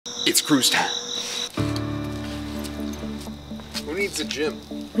It's cruise time. Who needs a gym?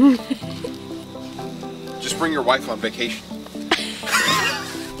 Just bring your wife on vacation.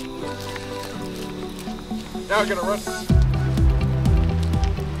 Now I gotta run.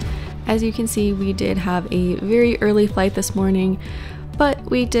 As you can see, we did have a very early flight this morning, but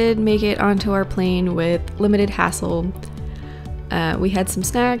we did make it onto our plane with limited hassle. We had some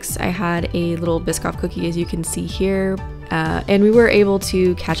snacks. I had a little Biscoff cookie, as you can see here, and we were able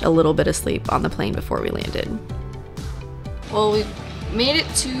to catch a little bit of sleep on the plane before we landed. Well, we made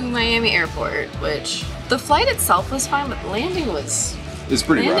it to Miami Airport, which the flight itself was fine, but landing was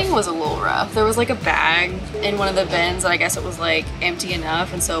pretty rough. Landing was a little rough. There was like a bag in one of the bins, and I guess it was like empty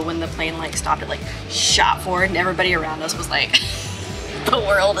enough, and so when the plane like stopped, it like shot forward, and everybody around us was like, the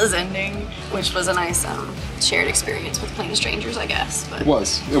world is ending, which was a nice shared experience with plane strangers, I guess. But It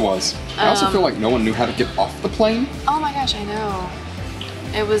was. I also feel like no one knew how to get off the plane. oh my gosh, I know.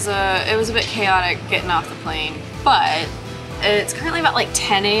 It was a bit chaotic getting off the plane, but it's currently about like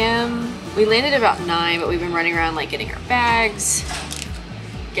 10 a.m. We landed about 9, but we've been running around like getting our bags,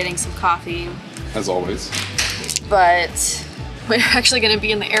 getting some coffee. As always. But we're actually going to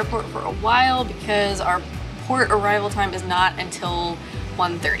be in the airport for a while because our port arrival time is not until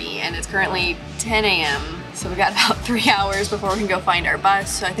 1:30, and it's currently 10 a.m. So we got about 3 hours before we can go find our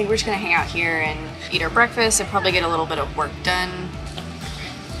bus. So I think we're just going to hang out here and eat our breakfast and probably get a little bit of work done.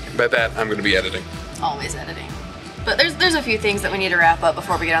 By that, I'm going to be editing. Always editing. But there's a few things that we need to wrap up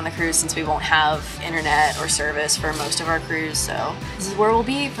before we get on the cruise, since we won't have internet or service for most of our cruise. So this is where we'll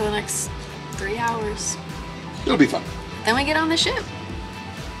be for the next 3 hours. It'll be fun. Then we get on the ship.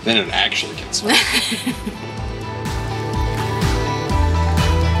 Then it actually gets fun.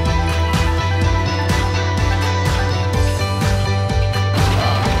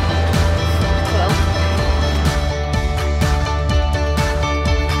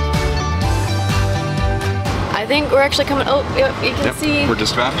 I think we're actually coming. Oh, yep, you can see. We're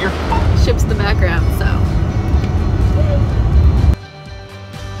just about here. Ship's in the background, so.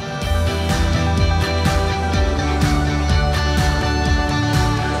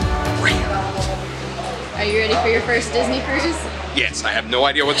 Are you ready for your first Disney cruise? Yes, I have no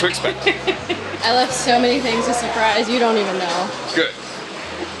idea what to expect. I left so many things to surprise, you don't even know. Good.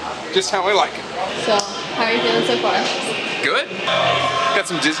 Just how I like it. So, how are you feeling so far? Good. Got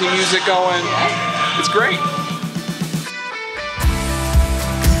some Disney music going. It's great.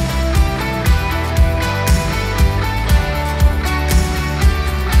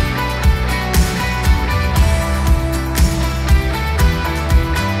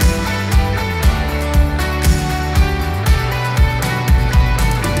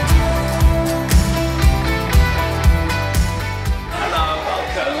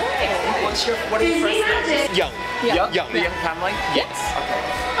 What are your first names? Young. Young. The Young family? Yes.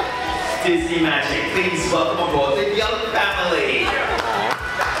 Okay. Disney Magic, please welcome aboard the Young family.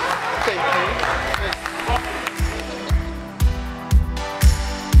 Thank you.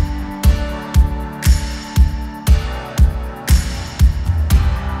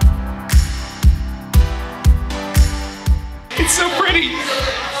 It's so pretty.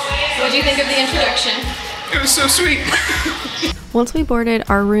 What do you think of the introduction? It was so sweet. Once we boarded,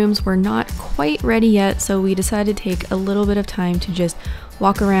 our rooms were not quite ready yet, so we decided to take a little bit of time to just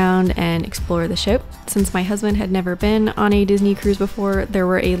walk around and explore the ship. Since my husband had never been on a Disney cruise before, there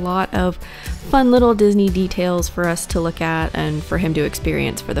were a lot of fun little Disney details for us to look at and for him to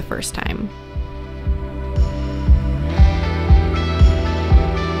experience for the first time.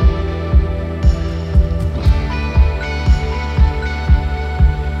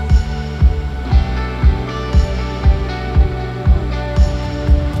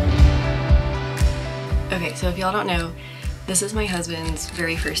 Okay, so if y'all don't know, this is my husband's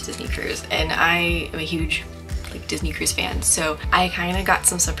very first Disney cruise, and I am a huge Disney cruise fan, so I kind of got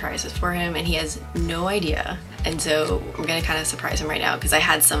some surprises for him and he has no idea. And so I'm gonna kind of surprise him right now because I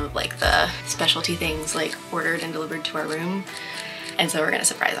had some of the specialty things ordered and delivered to our room, and so we're gonna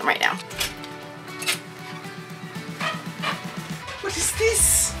surprise him right now. What is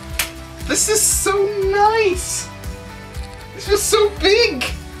this? This is so nice. This is so big.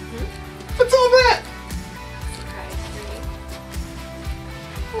 What's all that?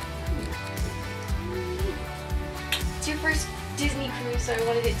 It's your first Disney cruise, so I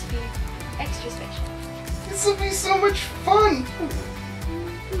wanted it to be extra special. This will be so much fun.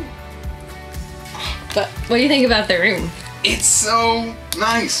 But what do you think about the room? It's so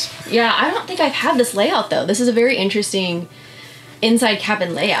nice. Yeah, I don't think I've had this layout though. This is a very interesting inside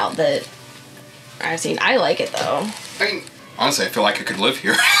cabin layout that I've seen. I like it though. I mean, honestly, I feel like I could live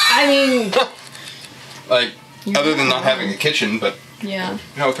here. I mean, other than not having a kitchen, but Yeah. You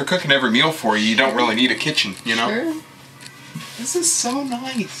know, if they're cooking every meal for you, you don't really need a kitchen, you know? Sure. This is so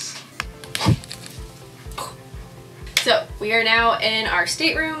nice. So, we are now in our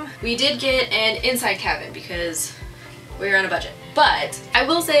stateroom. We did get an inside cabin because we're on a budget. But I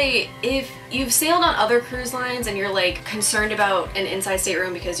will say, if you've sailed on other cruise lines and you're like concerned about an inside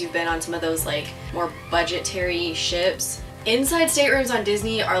stateroom because you've been on some of those like more budgetary ships, inside staterooms on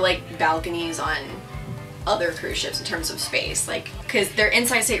Disney are like balconies on other cruise ships in terms of space. Like, because their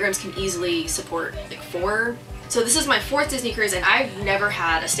inside staterooms can easily support like 4. So this is my 4th Disney cruise and I've never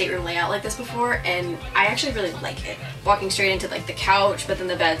had a stateroom layout like this before, and I actually really like it. Walking straight into like the couch, but then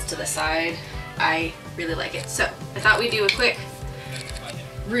the bed's to the side. I really like it. So I thought we'd do a quick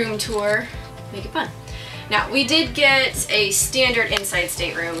room tour, make it fun. Now, we did get a standard inside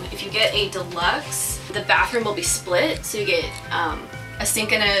stateroom. If you get a deluxe, the bathroom will be split, so you get a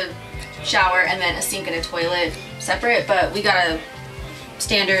sink and a shower and then a sink and a toilet separate, but we got a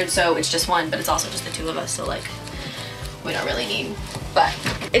standard, so it's just one, but it's also just the 2 of us, so like we don't really need, but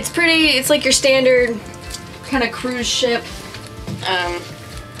it's pretty, it's like your standard kind of cruise ship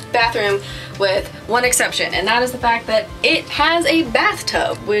bathroom, with one exception, and that is the fact that it has a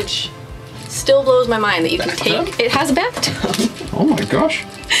bathtub, which still blows my mind that you can take. It has a bathtub. Oh my gosh.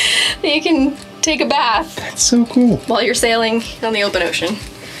 That you can take a bath. That's so cool. While you're sailing on the open ocean.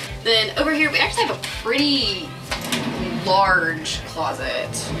 Then over here we actually have a pretty large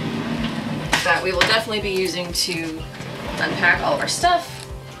closet that we will definitely be using to unpack all of our stuff.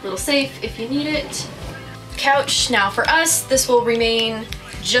 A little safe if you need it. Couch. Now for us, this will remain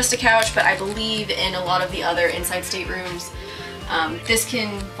just a couch, but I believe in a lot of the other inside staterooms, this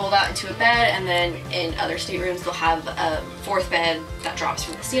can fold out into a bed, and then in other staterooms they'll have a 4th bed that drops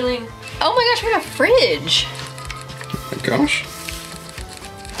from the ceiling. Oh my gosh, we have a fridge! Oh my gosh.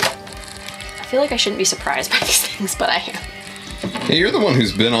 I feel like I shouldn't be surprised by these things, but I am. Hey, you're the one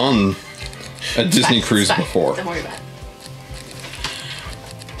who's been on a Disney cruise before. Don't worry about it.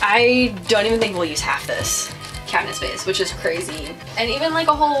 I don't even think we'll use half this cabinet space, which is crazy. And even like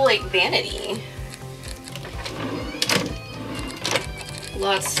a whole like vanity.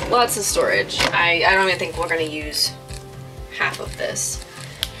 Lots of storage. I don't even think we're gonna use half of this.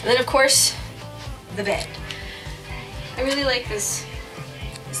 And then of course, the bed. I really like this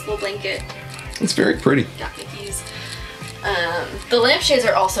little blanket. It's very pretty. Got Mickey's. The lampshades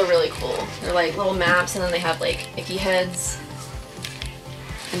are also really cool. They're like little maps, and then they have like icky heads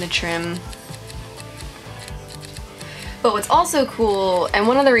in the trim. But what's also cool, and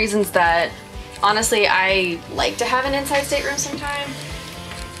one of the reasons that honestly I like to have an inside stateroom sometime,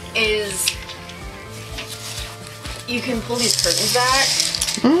 is you can pull these curtains back.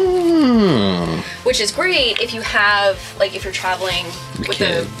 Which is great if you have, like, if you're traveling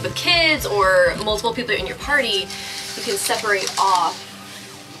with kids or multiple people in your party, you can separate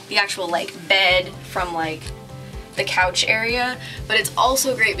off the actual like bed from like the couch area. But it's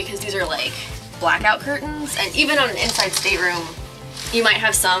also great because these are like blackout curtains, and even on an inside stateroom you might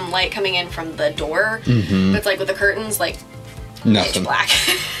have some light coming in from the door, but it's like with the curtains, like nothing. Pitch black.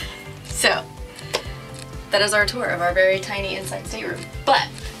 So that is our tour of our very tiny inside stateroom. But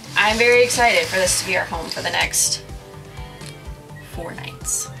I'm very excited for this to be our home for the next 4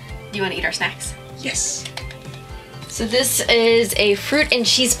 nights. Do you want to eat our snacks? Yes. So this is a fruit and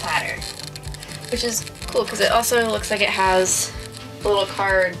cheese platter, which is cool because it also looks like it has a little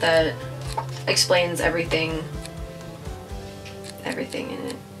card that explains everything in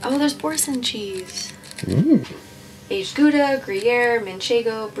it. Oh, there's Boursin cheese. Ooh. Aged Gouda, Gruyere,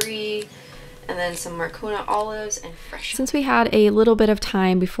 Manchego, Brie, and then some Marcona olives and fresh. Since we had a little bit of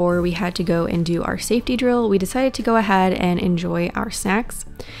time before we had to go and do our safety drill, we decided to go ahead and enjoy our snacks.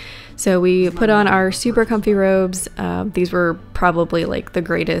 So we put on our super comfy robes. These were probably like the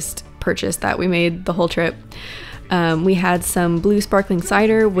greatest purchase that we made the whole trip. We had some blue sparkling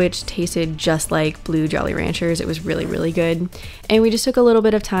cider, which tasted just like blue Jolly Ranchers. It was really, really good. And we just took a little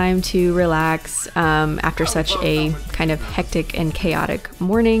bit of time to relax after such a kind of hectic and chaotic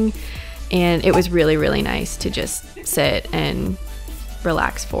morning. And it was really, really nice to just sit and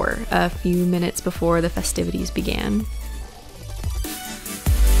relax for a few minutes before the festivities began.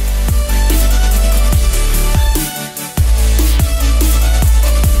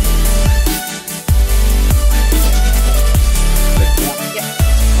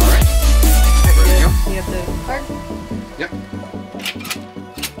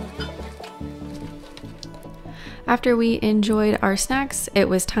 After we enjoyed our snacks, it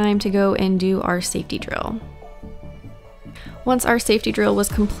was time to go and do our safety drill. Once our safety drill was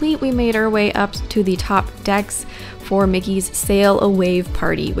complete, we made our way up to the top decks for Mickey's Sail a Wave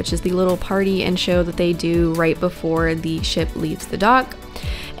party, which is the little party and show that they do right before the ship leaves the dock.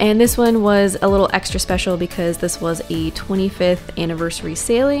 And this one was a little extra special because this was a 25th anniversary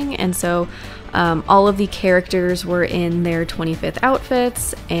sailing, and so all of the characters were in their 25th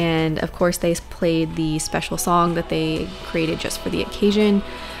outfits, and of course they played the special song that they created just for the occasion.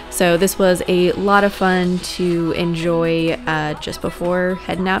 So this was a lot of fun to enjoy just before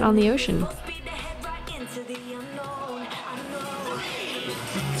heading out on the ocean.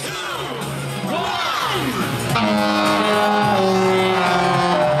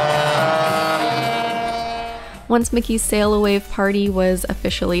 Once Mickey's Sail a Wave party was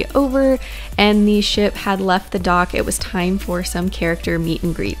officially over and the ship had left the dock, it was time for some character meet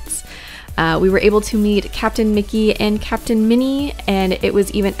and greets. We were able to meet Captain Mickey and Captain Minnie, and it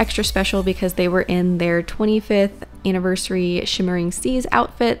was even extra special because they were in their 25th anniversary Shimmering Seas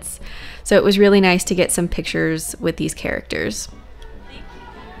outfits, so it was really nice to get some pictures with these characters.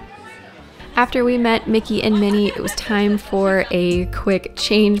 After we met Mickey and Minnie, it was time for a quick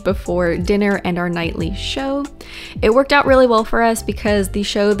change before dinner and our nightly show. It worked out really well for us because the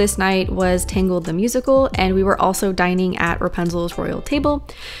show this night was Tangled the Musical, and we were also dining at Rapunzel's royal table.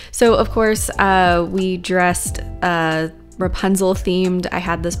 So of course we dressed Rapunzel themed. I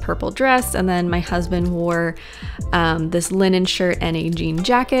had this purple dress, and then my husband wore this linen shirt and a jean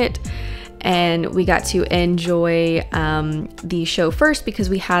jacket. And we got to enjoy the show first because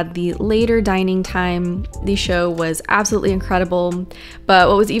we had the later dining time. The show was absolutely incredible, but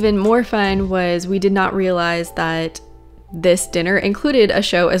what was even more fun was we did not realize that this dinner included a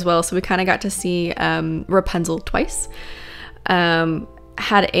show as well, so we kind of got to see Rapunzel twice.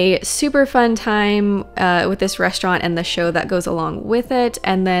 Had a super fun time with this restaurant and the show that goes along with it,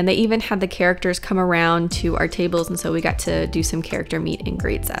 and then they even had the characters come around to our tables, and so we got to do some character meet and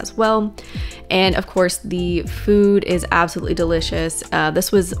greets as well. And of course the food is absolutely delicious.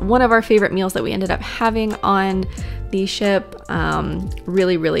 This was one of our favorite meals that we ended up having on the ship.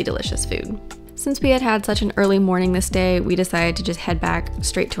 Really delicious food. Since we had had such an early morning this day, we decided to just head back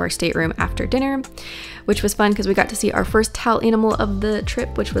straight to our stateroom after dinner, which was fun because we got to see our first towel animal of the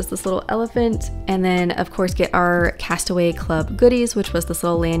trip, which was this little elephant, and then of course get our Castaway Club goodies, which was this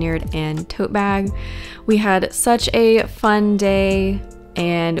little lanyard and tote bag. We had such a fun day,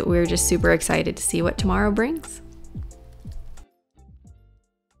 and we're just super excited to see what tomorrow brings.